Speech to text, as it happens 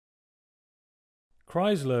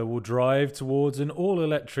Chrysler will drive towards an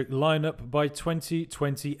all-electric lineup by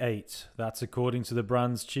 2028. That's according to the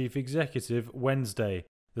brand's chief executive Wednesday.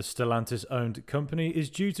 The Stellantis-owned company is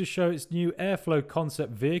due to show its new Airflow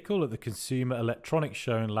concept vehicle at the Consumer Electronics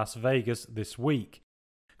Show in Las Vegas this week.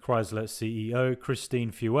 Chrysler CEO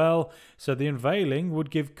Christine Fuel said the unveiling would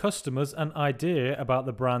give customers an idea about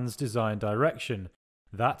the brand's design direction.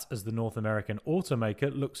 That as the North American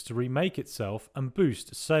automaker looks to remake itself and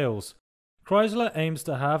boost sales. Chrysler aims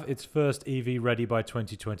to have its first EV ready by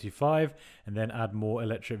 2025 and then add more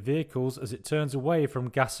electric vehicles as it turns away from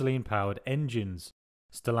gasoline-powered engines.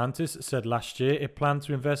 Stellantis said last year it planned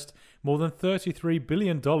to invest more than $33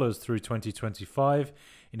 billion through 2025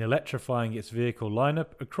 in electrifying its vehicle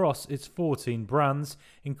lineup across its 14 brands,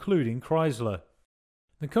 including Chrysler.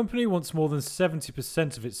 The company wants more than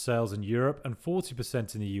 70% of its sales in Europe and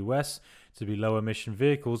 40% in the US to be low-emission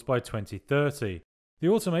vehicles by 2030. The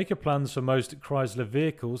automaker plans for most Chrysler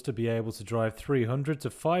vehicles to be able to drive 300 to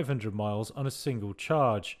 500 miles on a single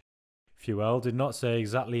charge. Fuel did not say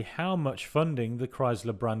exactly how much funding the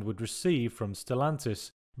Chrysler brand would receive from Stellantis,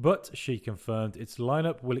 but she confirmed its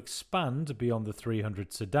lineup will expand beyond the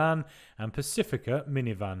 300 sedan and Pacifica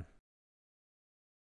minivan.